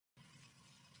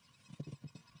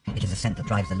scent that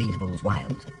drives the lead bulls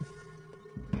wild.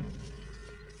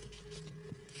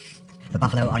 The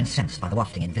buffalo are incensed by the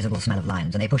wafting, invisible smell of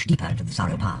lions, and they push deeper into the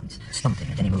sorrow palms, stomping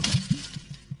at any movement.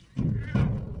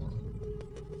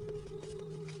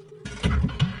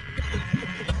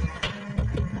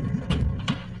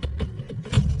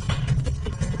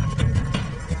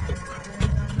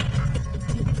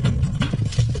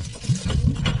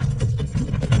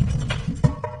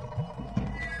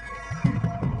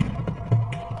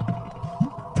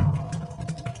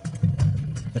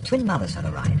 The twin mothers have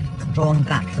arrived, drawn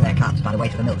back to their cubs by the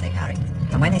weight of the milk they carry,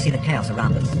 and when they see the chaos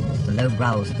around them, the low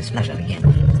growls of displeasure begin.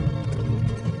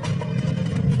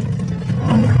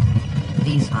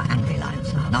 These are angry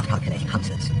lions now, not calculating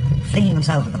hunters. Flinging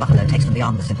themselves at the buffalo takes them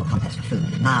beyond the simple contest for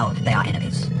food. Now they are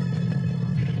enemies.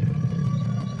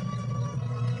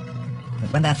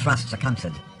 But when their thrusts are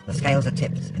countered, the scales are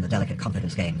tipped in the delicate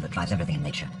confidence game that drives everything in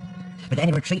nature. But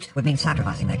any retreat would mean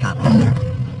sacrificing their cubs.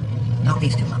 Not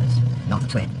these two mothers, not the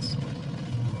twins.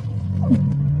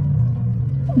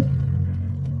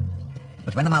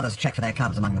 But when the mothers check for their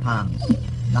cubs among the palms,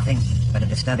 nothing but a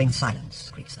disturbing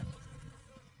silence greets them.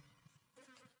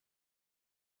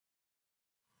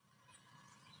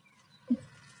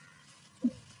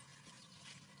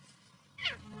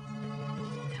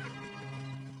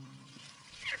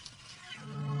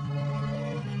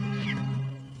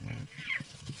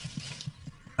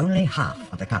 Only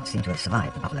half of the cubs seem to have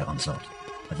survived the buffalo onslaught.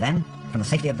 But then, from the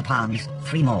safety of the palms,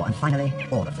 3 more, and finally,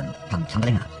 all of them come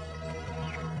tumbling out,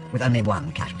 with only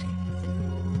one casualty.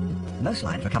 Most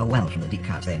lions recover well from the deep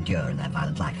cuts they endure in their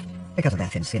violent life, because of their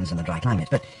thin skins and the dry climate,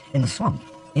 but in the swamp,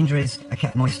 injuries are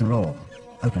kept moist and raw,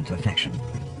 open to infection.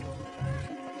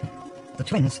 The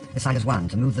twins decide as one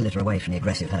to move the litter away from the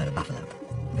aggressive herd of buffalo.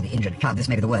 For the injured cub, this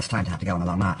may be the worst time to have to go on a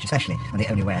long march, especially when the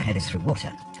only way ahead is through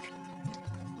water.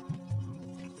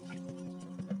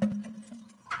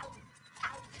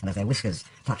 And as their whiskers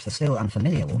touch the still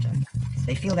unfamiliar water,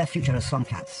 they feel their future as swamp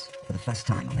cats for the first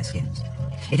time on their skins.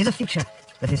 It is a future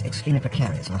that is extremely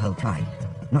precarious for the whole pride,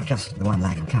 not just the one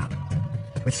lagging cub.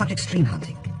 With such extreme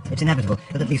hunting, it's inevitable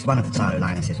that at least one of the Tsaro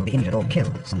lionesses will be injured or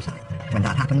killed at some time. When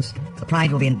that happens, the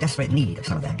pride will be in desperate need of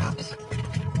some of their cubs.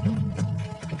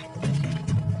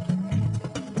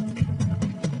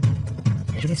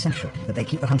 It is essential that they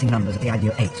keep the hunting numbers at the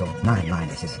ideal 8 or 9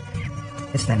 lionesses.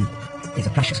 This, then, is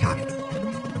a precious cargo.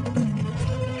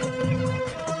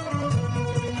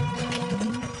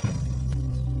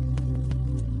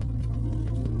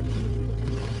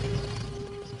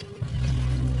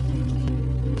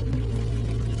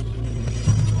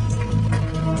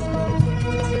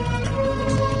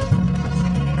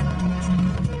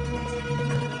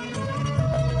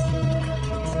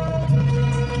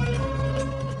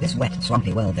 This wet,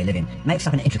 swampy world they live in makes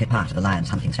up an intricate part of the lion's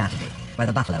hunting strategy, where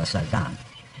the buffalo are slowed down.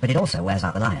 But it also wears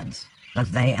out the lions.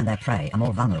 Both they and their prey are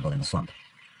more vulnerable in the swamp.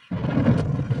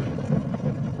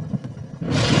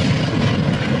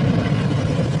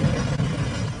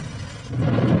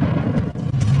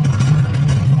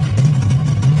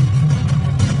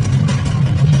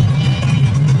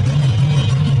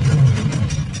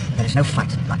 There is no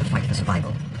fight like the fight for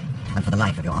survival, and for the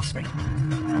life of your offspring.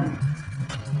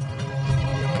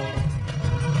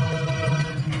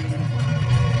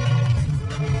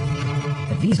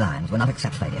 These lions will not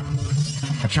accept failure.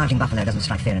 A charging buffalo doesn't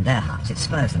strike fear in their hearts, it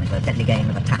spurs them into a deadly game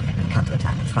of attack and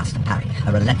counter-attack, thrust and parry,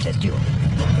 a relentless duel.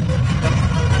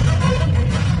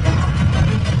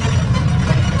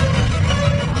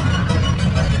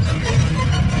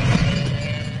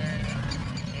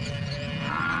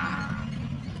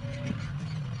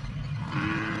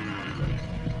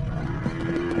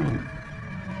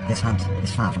 This hunt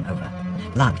is far from over.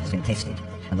 Blood has been tasted,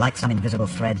 and like some invisible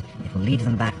thread, it will lead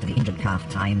them back to the injured calf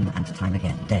time and time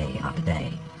again, day after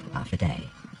day after day.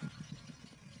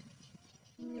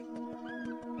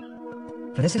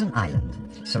 For this is an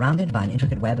island, surrounded by an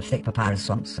intricate web of thick papyrus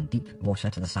swamps and deep water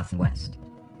to the south and west.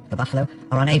 The buffalo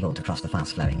are unable to cross the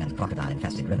fast-flowing and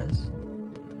crocodile-infested rivers.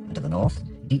 And to the north,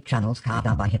 deep channels carved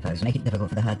out by hippos make it difficult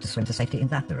for the herd to swim to safety in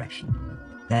that direction.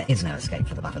 There is no escape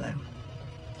for the buffalo.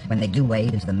 When they do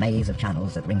wade into the maze of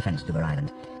channels that ring-fence Kruger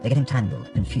Island, they get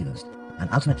entangled, confused, and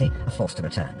ultimately are forced to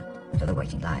return to the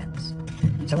waiting lions.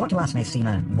 So what to us may seem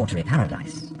a watery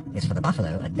paradise is for the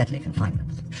buffalo a deadly confinement,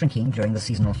 shrinking during the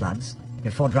seasonal floods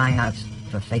before drying out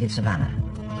to a faded savanna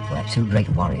where 2 great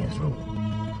warriors rule.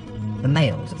 The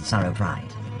males of the Tsaro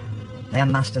pride. They are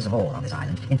masters of all on this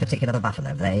island, in particular the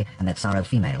buffalo. They and their Tsaro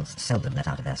females seldom let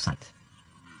out of their sight.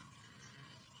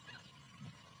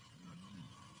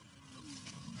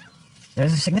 There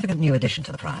is a significant new addition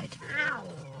to the pride.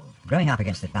 Growing up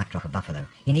against the backdrop of buffalo,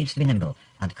 he needs to be nimble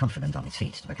and confident on his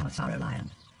feet to become a Tsaro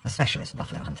lion, a specialist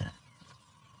buffalo hunter.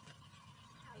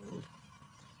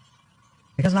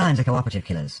 Because lions are cooperative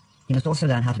killers, he must also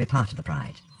learn how to be part of the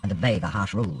pride and obey the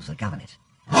harsh rules that govern it.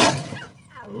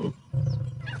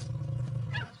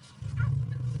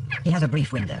 He has a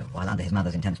brief window, while under his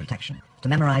mother's intense protection, to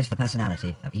memorize the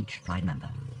personality of each pride member.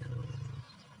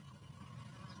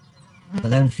 The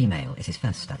lone female is his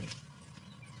first study.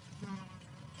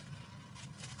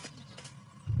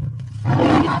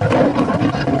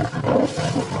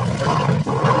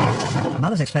 A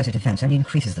mother's explosive defense only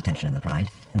increases the tension in the pride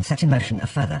and sets in motion a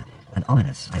further and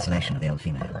ominous isolation of the old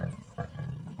female.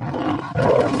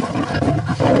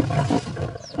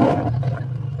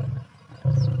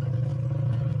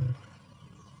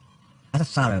 As a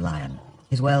Tsaro lion,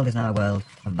 his world is now a world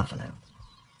of buffalo.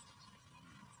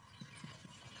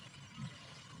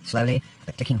 Slowly,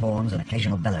 the clicking horns and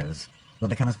occasional bellows will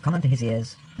become as common to his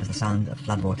ears as the sound of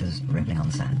floodwaters rippling on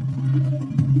the sand.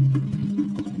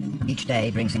 Each day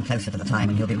brings him closer to the time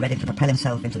when he'll be ready to propel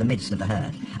himself into the midst of the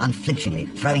herd, unflinchingly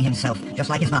throwing himself,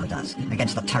 just like his mother does,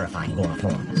 against the terrifying wall of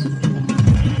horns.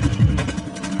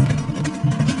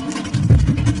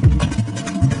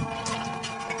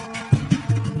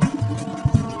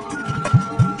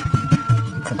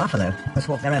 The buffalo must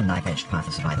walk their own knife-edged path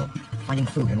of survival, finding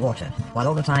food and water, while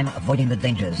all the time avoiding the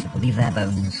dangers that will leave their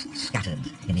bones scattered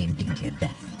in the indignity of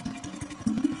death.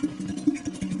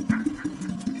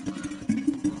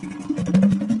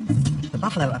 The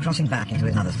buffalo are crossing back into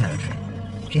his mother's territory.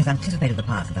 She has anticipated the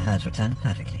path of the herd's return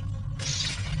perfectly.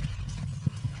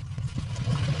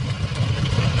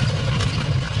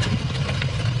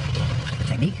 The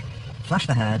technique: flush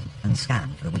the herd and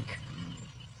scan for the weak.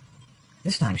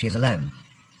 This time she is alone,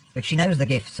 but she knows the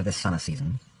gifts of this summer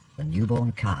season: the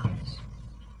newborn calves.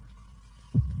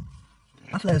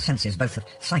 Buffalo's senses, both of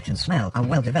sight and smell, are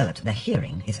well developed. Their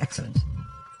hearing is excellent.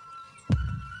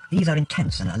 These are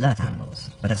intense and alert animals,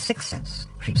 but a sixth sense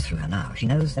creeps through her now. She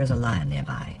knows there is a lion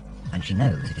nearby, and she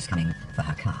knows it is coming for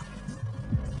her calf.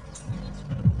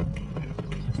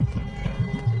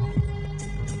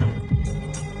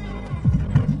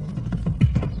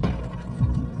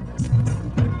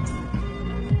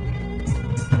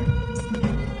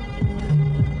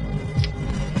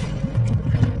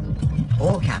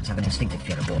 All cats have an instinctive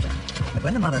fear of water, but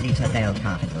when the mother leads her day-old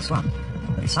calf into the swamp,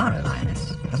 the Tsaro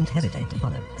lioness doesn't hesitate to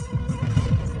follow.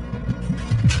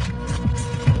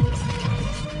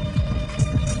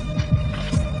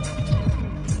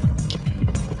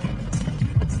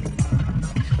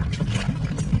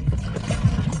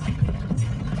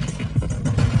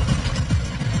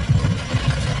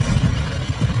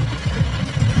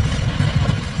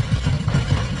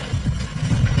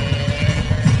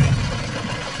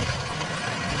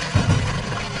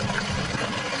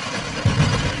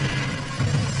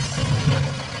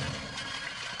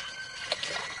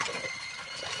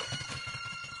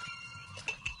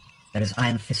 There is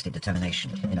iron-fisted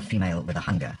determination in a female with a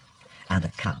hunger and a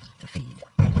cub to feed.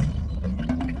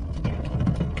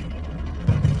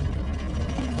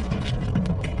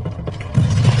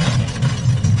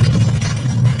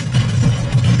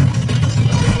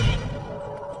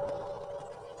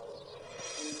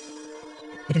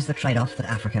 It is the trade-off that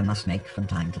Africa must make from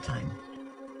time to time.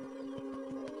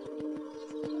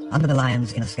 Under the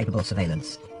lion's inescapable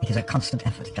surveillance, it is a constant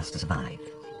effort just to survive.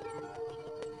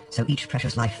 So each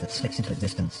precious life that slips into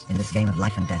existence in this game of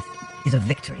life and death is a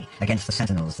victory against the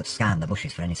sentinels that scan the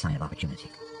bushes for any sign of opportunity.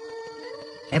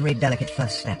 Every delicate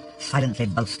first step silently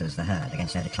bolsters the herd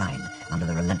against their decline under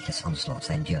the relentless onslaughts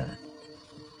they endure.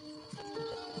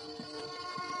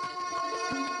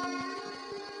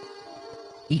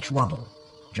 Each wobble,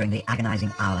 during the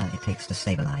agonizing hour it takes to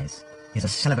stabilize, is a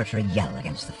celebratory yell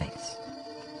against the fates.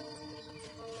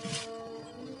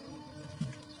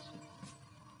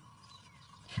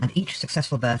 And each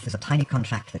successful birth is a tiny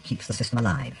contract that keeps the system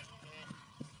alive.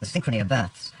 The synchrony of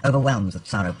births overwhelms the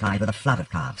Tsaro pride with a flood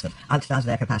of calves that outdoes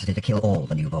their capacity to kill all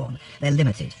the newborn. They're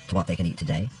limited to what they can eat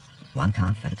today, one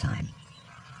calf at a time.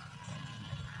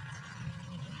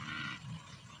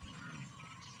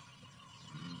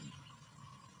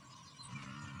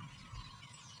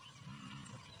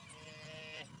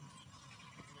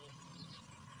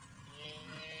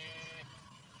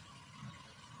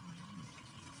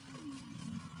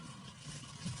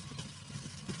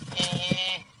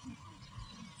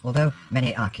 Although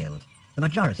many are killed, the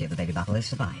majority of the baby buffaloes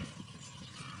survive.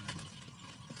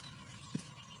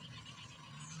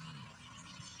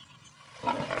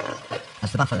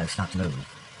 As the buffaloes start to move,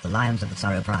 the lions of the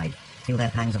Tsaro pride feel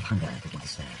their pangs of hunger begin to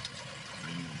stir.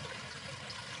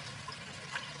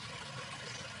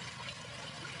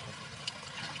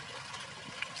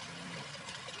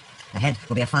 Ahead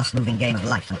will be a fast-moving game of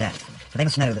life and death, for they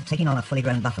must know that taking on a fully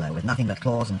grown buffalo with nothing but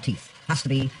claws and teeth has to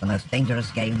be the most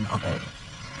dangerous game of all.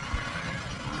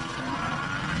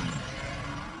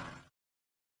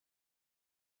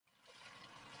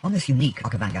 On this unique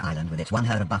Okavango Island, with its one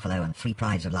herd of buffalo and 3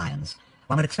 prides of lions,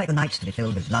 one would expect the nights to be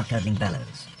filled with blood-curdling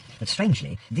bellows. But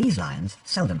strangely, these lions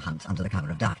seldom hunt under the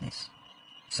cover of darkness.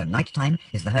 So night-time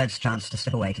is the herd's chance to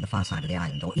slip away to the far side of the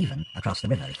island, or even across the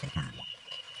river if they can.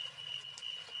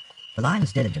 The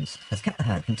lion's diligence has kept the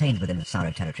herd contained within the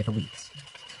Tsaro territory for weeks.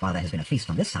 While there has been a feast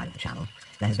on this side of the channel,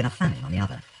 there has been a famine on the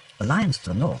other. The lions to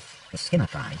the north, the Skimmer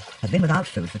pride, have been without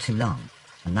food for too long,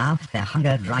 and now their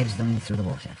hunger drives them through the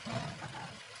water.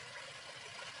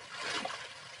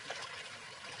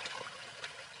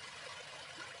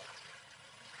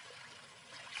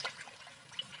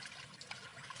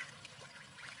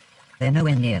 They are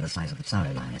nowhere near the size of the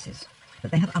Tsaro lionesses,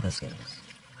 but they have other skills.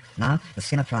 Now, the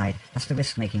Skimmer pride has to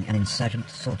risk making an insurgent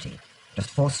sortie. Just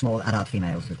 4 small adult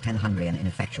females with 10 hungry and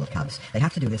ineffectual cubs. They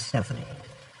have to do this stealthily.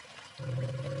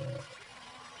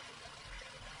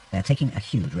 They are taking a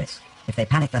huge risk. If they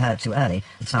panic the herd too early,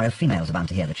 the Tsaro females are bound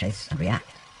to hear the chase and react.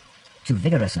 Too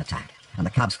vigorous an attack, and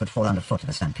the cubs could fall underfoot of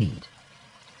a stampede.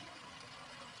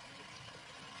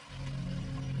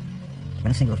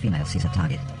 When a single female sees her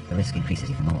target, the risk increases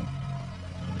even more.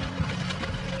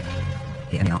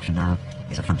 The only option now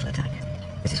is a frontal attack.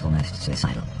 This is almost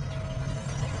suicidal.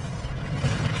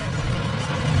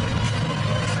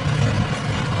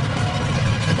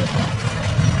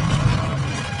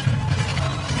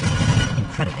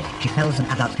 Incredibly, she fells an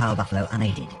adult cow buffalo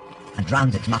unaided and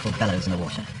drowns its muffled bellows in the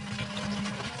water.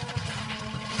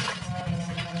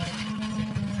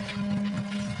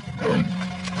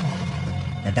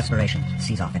 Their desperation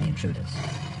sees off any intruders.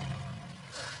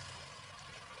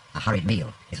 A hurried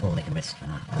meal is all they can risk for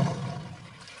now.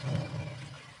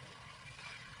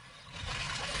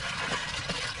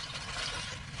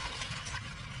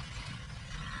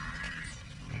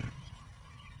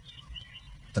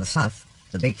 To the south,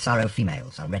 the big Tsaro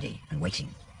females are ready and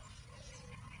waiting.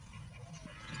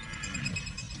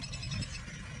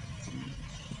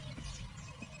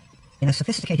 In a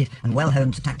sophisticated and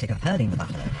well-honed tactic of herding the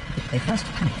buffalo, they first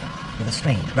panic them with a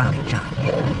strange growling charge.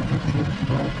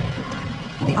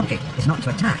 The object is not to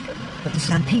attack, but to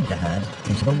stampede the herd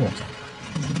into the water.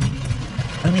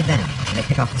 Only then do they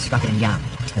pick off the struggling young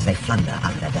as they flounder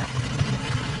out of their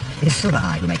depth. It is Silver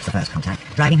Eye who makes the first contact,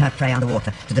 dragging her prey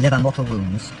underwater to deliver mortal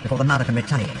wounds before the mother can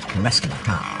retaliate and rescue the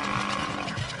calf.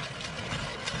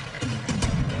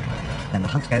 Then the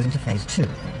hunt goes into phase 2.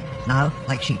 Now,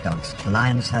 like sheepdogs, the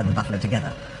lions herd the buffalo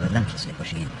together, relentlessly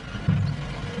pushing in.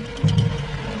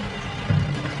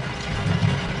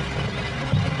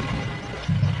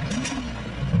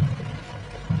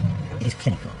 It is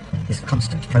clinical, this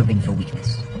constant probing for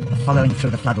weakness, following through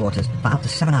the floodwaters for up to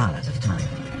 7 hours at a time.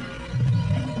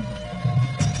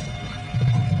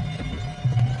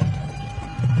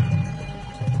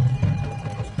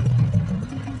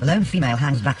 The lone female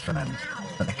hangs back for a moment,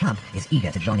 but the cub is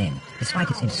eager to join in, despite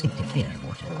its instinctive fear of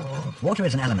water. Water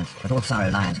is an element that all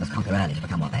Tsaro lions must conquer early to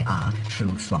become what they are,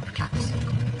 true swamp cats.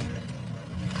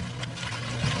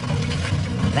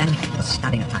 And then the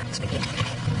stabbing attacks begin.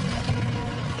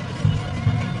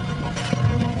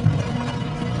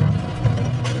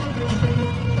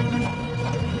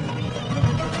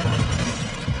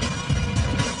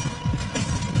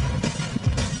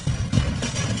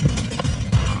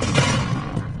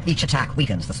 Each attack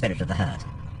weakens the spirit of the herd.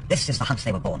 This is the hunt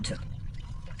they were born to.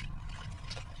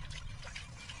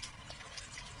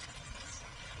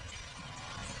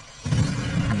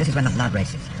 And this is when the blood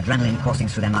races, adrenaline coursing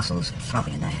through their muscles,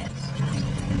 throbbing in their heads.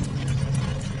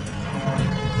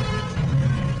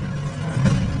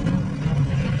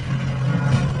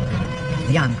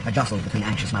 The young are jostled between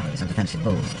anxious mothers and defensive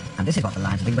bulls, and this is what the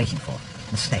lions have been waiting for.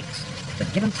 Mistakes,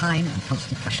 but given time and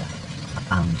constant pressure, are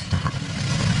bound to happen.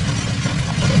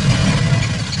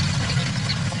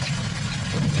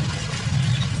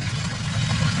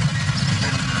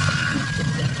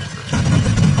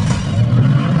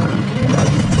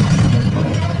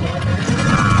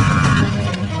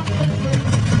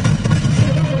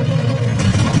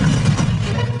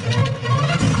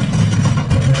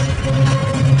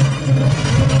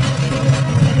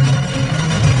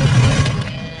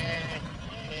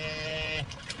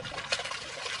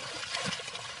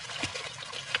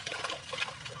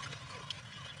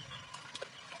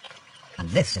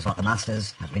 This is what the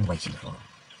masters have been waiting for.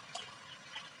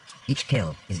 Each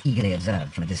kill is eagerly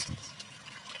observed from a distance.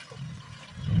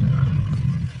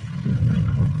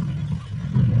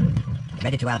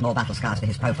 Ready to add more battle scars to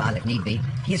his profile if need be,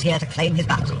 he is here to claim his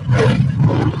bounty.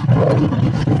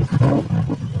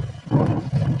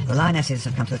 lionesses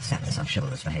have come to accept this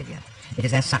unchivalrous behaviour. It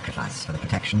is their sacrifice for the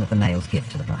protection that the males give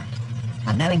to the bride.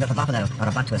 And knowing that the buffalo are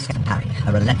about to escape and parry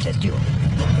a relentless duel,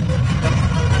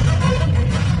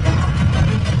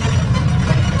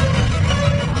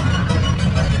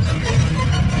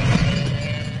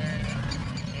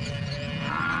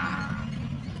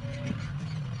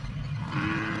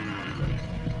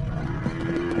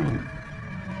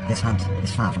 this hunt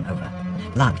is far from over.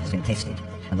 Blood has been tasted,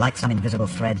 and like some invisible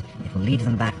thread, it will lead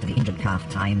them back to the injured calf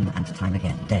time and time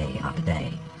again, day after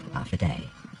day after day.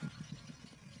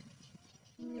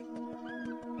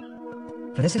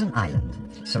 For this is an island,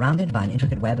 surrounded by an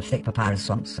intricate web of thick papyrus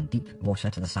swamps and deep water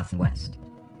to the south and west.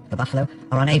 The buffalo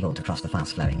are unable to cross the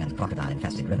fast-flowing and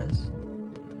crocodile-infested rivers.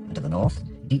 And to the north,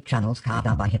 deep channels carved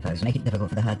out by hippos make it difficult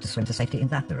for the herd to swim to safety in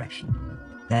that direction.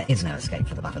 There is no escape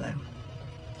for the buffalo.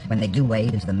 When they do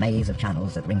wade into the maze of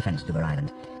channels that ring-fence Kruger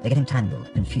Island, they get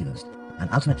entangled, confused, and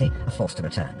ultimately are forced to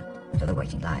return to the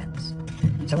waiting lions.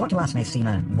 So what to us may seem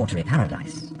a watery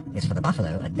paradise is for the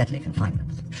buffalo a deadly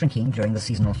confinement, shrinking during the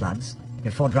seasonal floods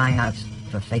before drying out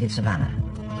to a faded savanna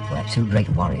where two great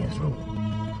warriors rule.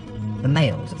 The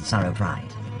males of the Tsaro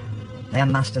pride. They are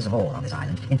masters of all on this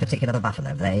island, in particular the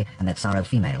buffalo. They and their Tsaro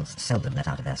females seldom let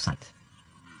out of their sight.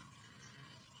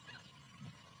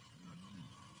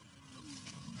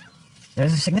 There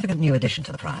is a significant new addition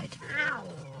to the pride.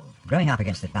 Growing up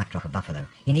against the backdrop of buffalo,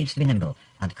 he needs to be nimble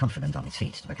and confident on his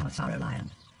feet to become a Tsaro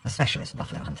lion, a specialist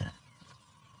buffalo hunter.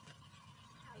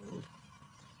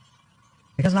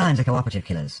 Because lions are cooperative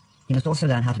killers, he must also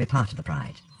learn how to be part of the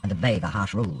pride and obey the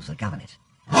harsh rules that govern it.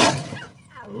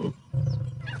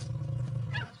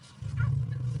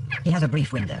 He has a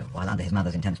brief window, while under his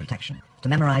mother's intense protection, to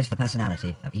memorize the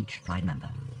personality of each pride member.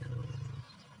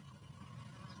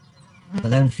 The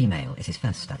lone female is his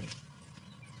first study.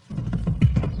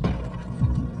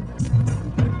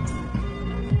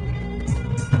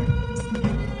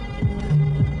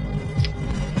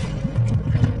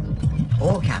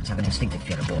 All cats have an instinctive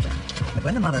fear of water, but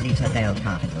when the mother leads her day-old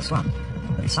calf into the swamp,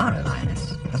 the Tsaro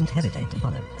lioness doesn't hesitate to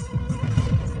follow.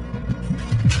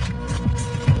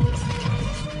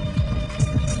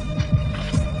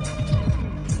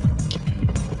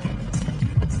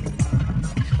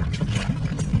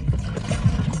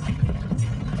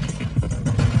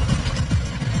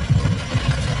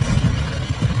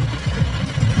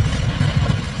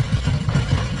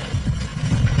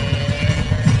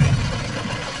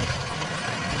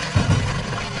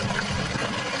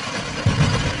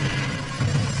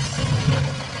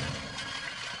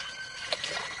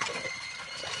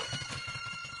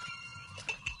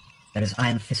 There is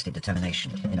iron-fisted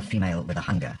determination in a female with a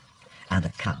hunger and a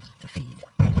cub to feed.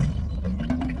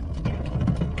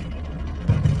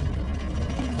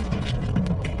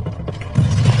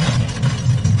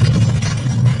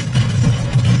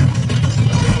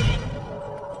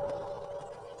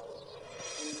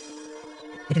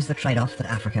 It is the trade-off that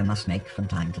Africa must make from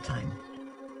time to time.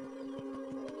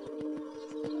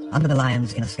 Under the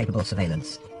lion's inescapable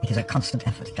surveillance, it is a constant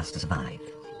effort just to survive.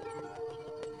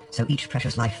 So each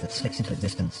precious life that slips into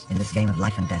existence in this game of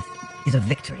life and death is a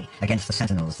victory against the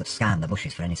sentinels that scan the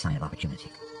bushes for any sign of opportunity.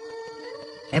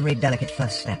 Every delicate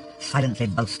first step silently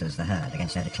bolsters the herd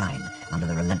against their decline under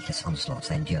the relentless onslaughts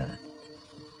they endure.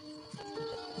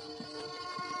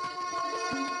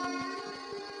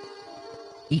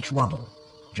 Each wobble,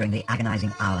 during the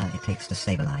agonizing hour it takes to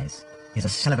stabilize, is a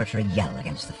celebratory yell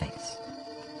against the fates.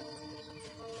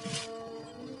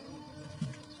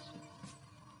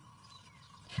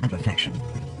 And reflection.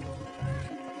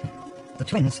 The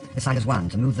twins decide as one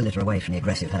to move the litter away from the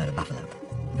aggressive herd of buffalo.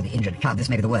 For the injured cub, this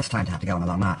may be the worst time to have to go on a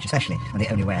long march, especially when the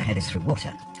only way ahead is through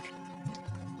water.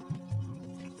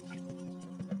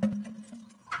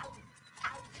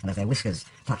 And as their whiskers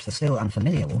touch the still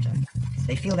unfamiliar water,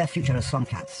 they feel their future as swamp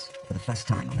cats for the first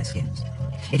time on their skins.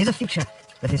 It is a future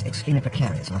that is extremely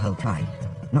precarious for the whole pride,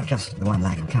 not just the one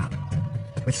lagging cub.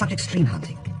 With such extreme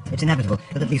hunting, it's inevitable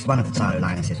that at least one of the Tsaro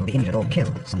lionesses will be injured or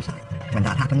killed at some time. When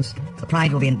that happens, the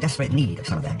pride will be in desperate need of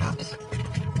some of their cubs.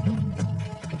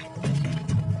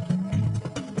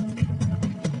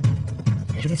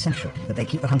 It is essential that they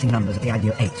keep the hunting numbers at the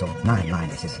ideal 8 or 9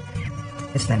 lionesses.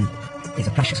 This, then, is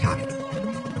a precious cargo.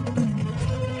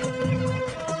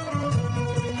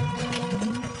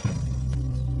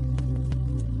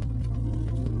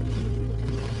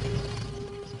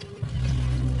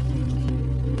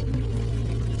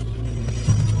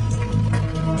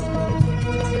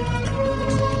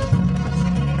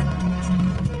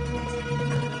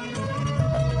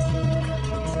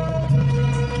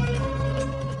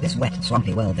 This wet,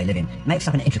 swampy world they live in makes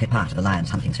up an intricate part of the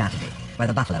lion's hunting strategy, where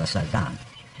the buffalo are slowed down.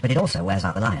 But it also wears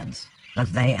out the lions.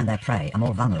 Both they and their prey are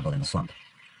more vulnerable in the swamp.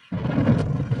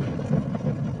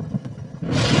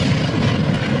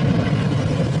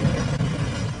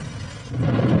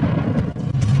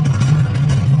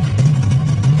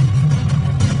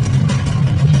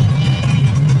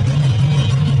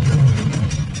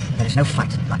 There is no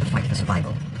fight like a fight for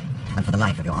survival, and for the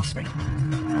life of your offspring.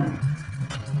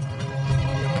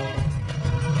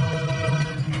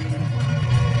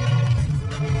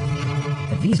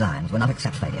 But these lions will not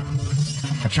accept failure.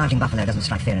 A charging buffalo doesn't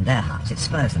strike fear in their hearts, it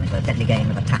spurs them into a deadly game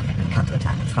of attack and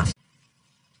counter-attack and thrust.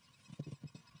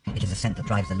 It is a scent that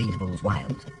drives the lead bulls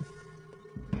wild.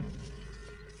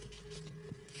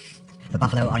 The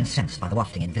buffalo are incensed by the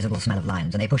wafting, invisible smell of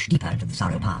lions, and they push deeper into the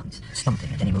sorrow palms,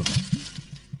 stomping at any movement.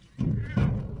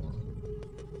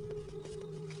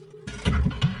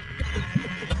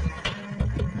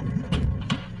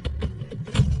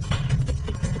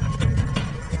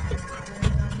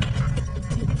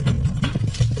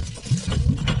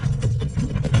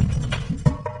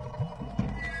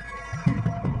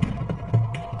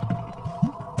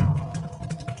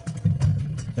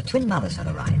 The twin mothers have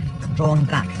arrived, drawn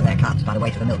back to their cubs by the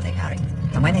weight of the milk they carry,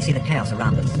 and when they see the chaos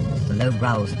around them, the low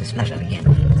growls of displeasure begin.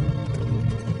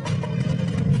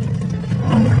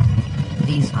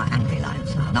 These are angry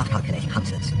lions now, not calculating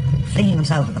hunters. Flinging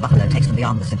themselves at the buffalo takes them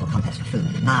beyond the simple contest for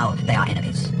food. Now they are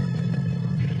enemies.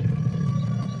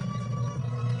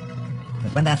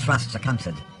 But when their thrusts are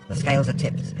countered, the scales are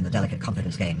tipped in the delicate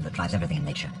confidence game that drives everything in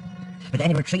nature. But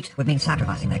any retreat would mean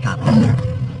sacrificing their cubs.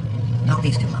 Not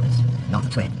these two mothers, not the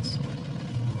twins.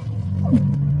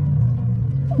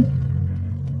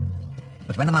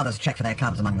 But when the mothers check for their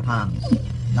cubs among the palms,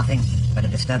 nothing but a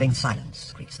disturbing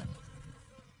silence greets them.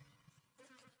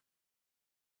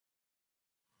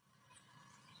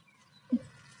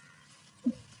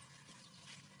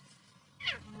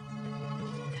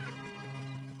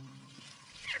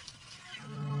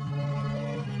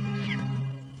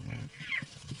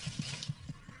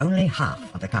 Only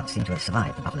half of the cubs seem to have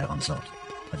survived the buffalo onslaught.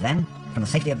 But then, from the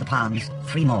safety of the palms,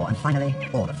 3 more, and finally,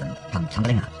 all of them come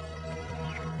tumbling out,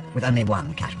 with only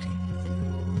one casualty.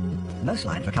 Most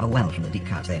lions recover well from the deep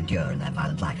cuts they endure in their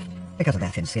violent life, because of their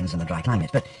thin skins and the dry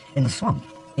climate, but in the swamp,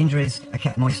 injuries are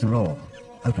kept moist and raw,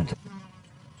 open to...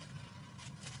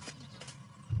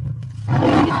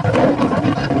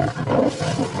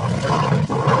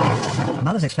 A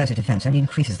mother's explosive defense only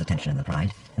increases the tension in the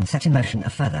pride, and sets in motion a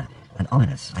further and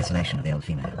ominous isolation of the old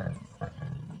female.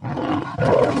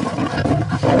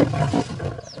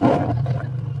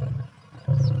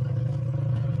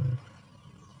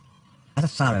 As a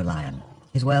sorrow lion,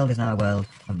 his world is now a world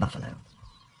of buffalo.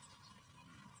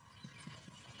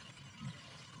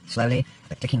 Slowly,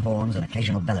 the clicking horns and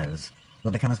occasional bellows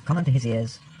will become as common to his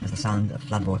ears as the sound of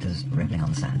floodwaters rippling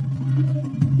on sand.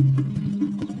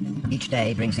 Each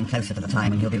day brings him closer to the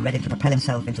time when he'll be ready to propel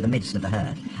himself into the midst of the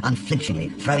herd, unflinchingly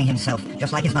throwing himself,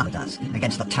 just like his mother does,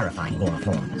 against the terrifying wall of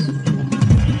horns.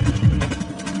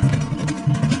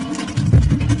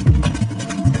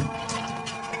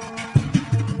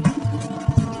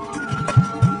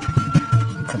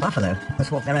 The buffalo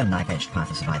must walk their own knife-edged path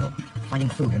of survival, finding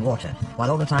food and water, while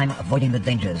all the time avoiding the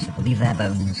dangers that will leave their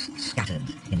bones scattered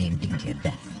in the indignity of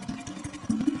death.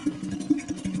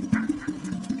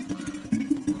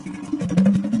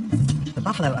 The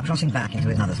buffalo are crossing back into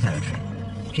his mother's territory.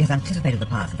 She has anticipated the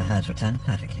path of the herd's return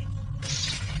perfectly.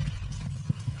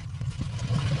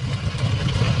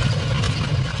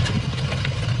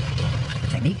 The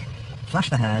technique? Flush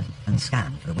the herd and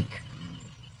scan for the weak.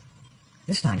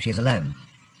 This time she is alone,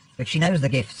 but she knows the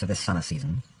gifts of this summer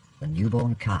season, the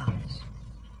newborn calves.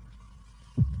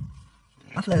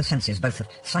 Buffalo's senses, both of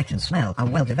sight and smell, are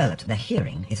well developed. Their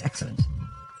hearing is excellent.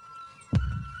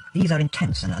 These are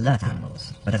intense and alert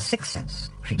animals, but a sixth sense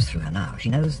creeps through her now. She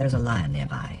knows there is a lion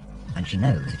nearby, and she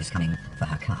knows it is coming for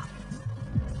her calf.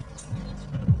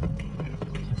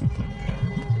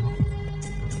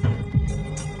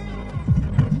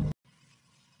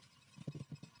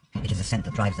 It is a scent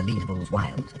that drives the lead bulls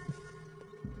wild.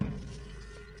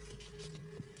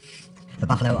 The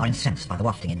buffalo are incensed by the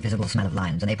wafting, invisible smell of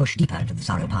lions, and they push deeper into the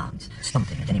sorrow palms,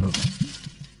 stomping at any movement.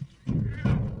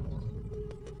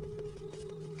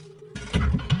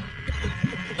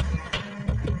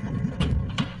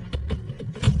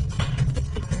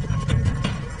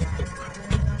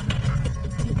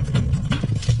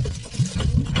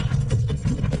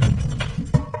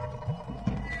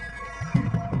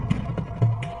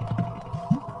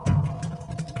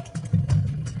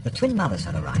 The twin mothers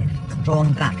have arrived,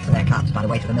 drawn back to their cubs by the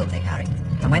weight of the milk they carry,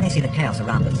 and when they see the chaos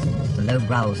around them, the low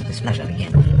growls of displeasure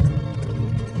begin.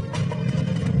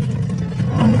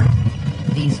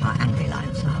 These are angry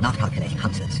lions now, not calculating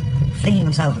hunters. Flinging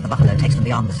themselves at the buffalo takes them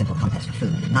beyond the simple contest for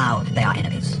food. Now they are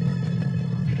enemies.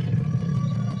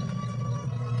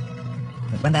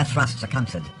 But when their thrusts are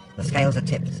countered, the scales are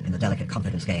tipped in the delicate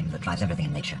confidence game that drives everything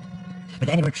in nature. But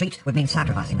any retreat would mean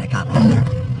sacrificing their cubs.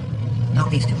 Not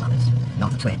these two mothers,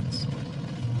 not the twins.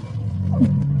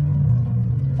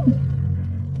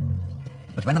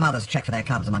 But when the mothers check for their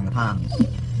cubs among the palms,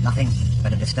 nothing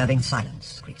but a disturbing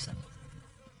silence greets them.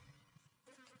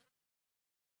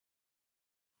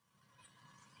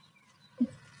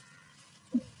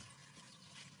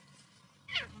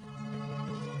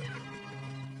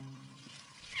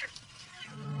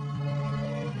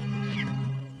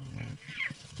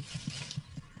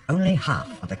 Only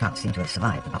half of the cubs seem to have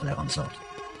survived the buffalo onslaught.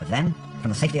 But then, from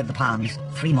the safety of the palms,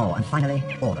 3 more, and finally,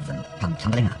 all of them come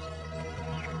tumbling out,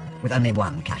 with only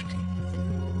one casualty.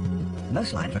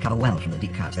 Most lions recover well from the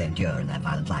deep cuts they endure in their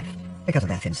violent life, because of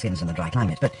their thin skins and the dry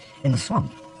climate, but in the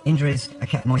swamp, injuries are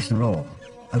kept moist and raw,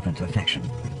 open to infection.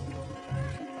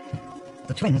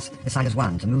 The twins decide as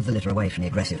one to move the litter away from the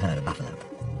aggressive herd of buffalo.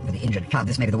 For the injured cub,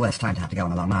 this may be the worst time to have to go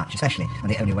on a long march, especially when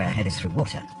the only way ahead is through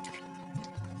water.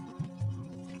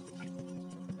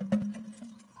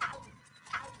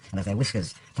 And as their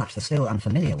whiskers touch the still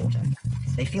unfamiliar water,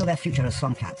 they feel their future as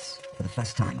swamp cats for the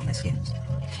first time on their skins.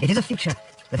 It is a future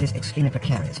that is extremely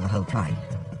precarious for the whole tribe,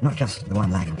 not just the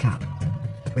one lagging cub.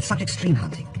 With such extreme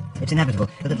hunting, it's inevitable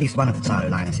that at least one of the Tsaro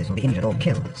lionesses will be injured or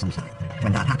killed at some time.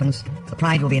 When that happens, the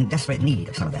pride will be in desperate need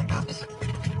of some of their cubs.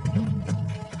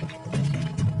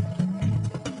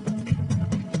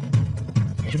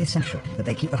 It is essential that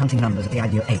they keep the hunting numbers at the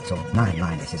ideal 8 or 9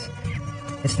 lionesses.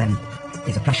 This, then,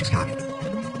 is a precious cargo.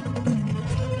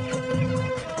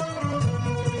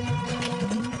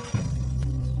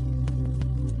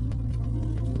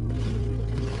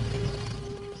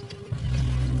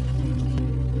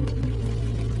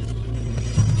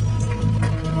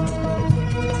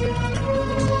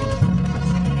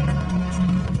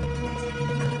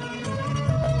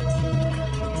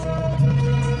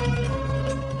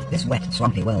 This wet,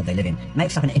 swampy world they live in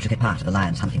makes up an intricate part of the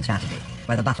lion's hunting strategy,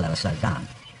 where the buffalo are slowed down.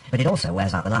 But it also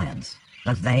wears out the lions.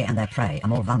 Both they and their prey are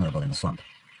more vulnerable in the swamp.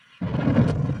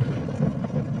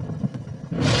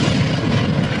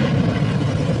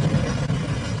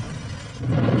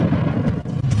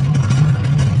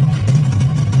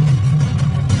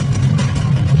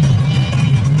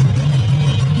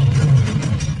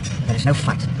 There is no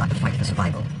fight like the fight for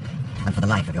survival, and for the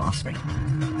life of your offspring.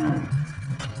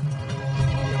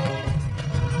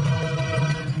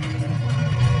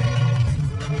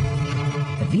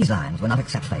 These lions will not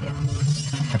accept failure.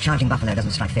 A charging buffalo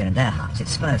doesn't strike fear in their hearts, it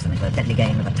spurs them into a deadly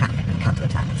game of attack and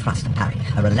counter-attack, thrust and parry,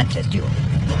 a relentless duel.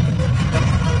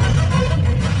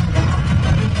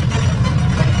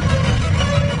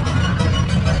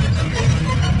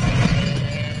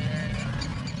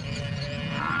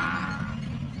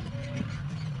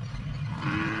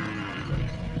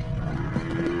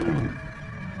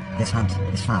 This hunt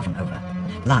is far from over.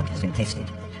 Blood has been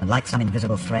tasted, and like some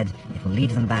invisible thread, it will lead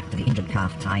them back to the injured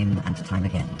calf time and time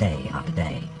again, day after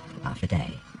day after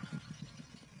day.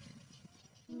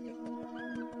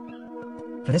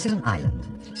 For this is an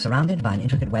island, surrounded by an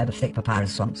intricate web of thick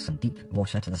papyrus swamps and deep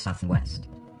water to the south and west.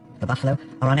 The buffalo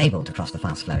are unable to cross the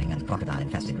fast-flowing and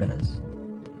crocodile-infested rivers.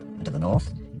 And to the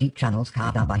north, deep channels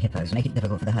carved out by hippos make it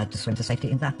difficult for the herd to swim to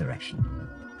safety in that direction.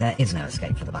 There is no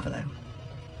escape for the buffalo.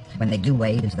 When they do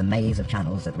wade into the maze of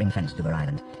channels that ring-fence Kruger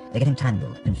Island, they get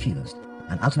entangled, confused,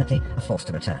 and ultimately are forced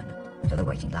to return to the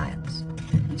waiting lions.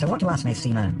 So what to us may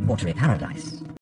seem a watery paradise,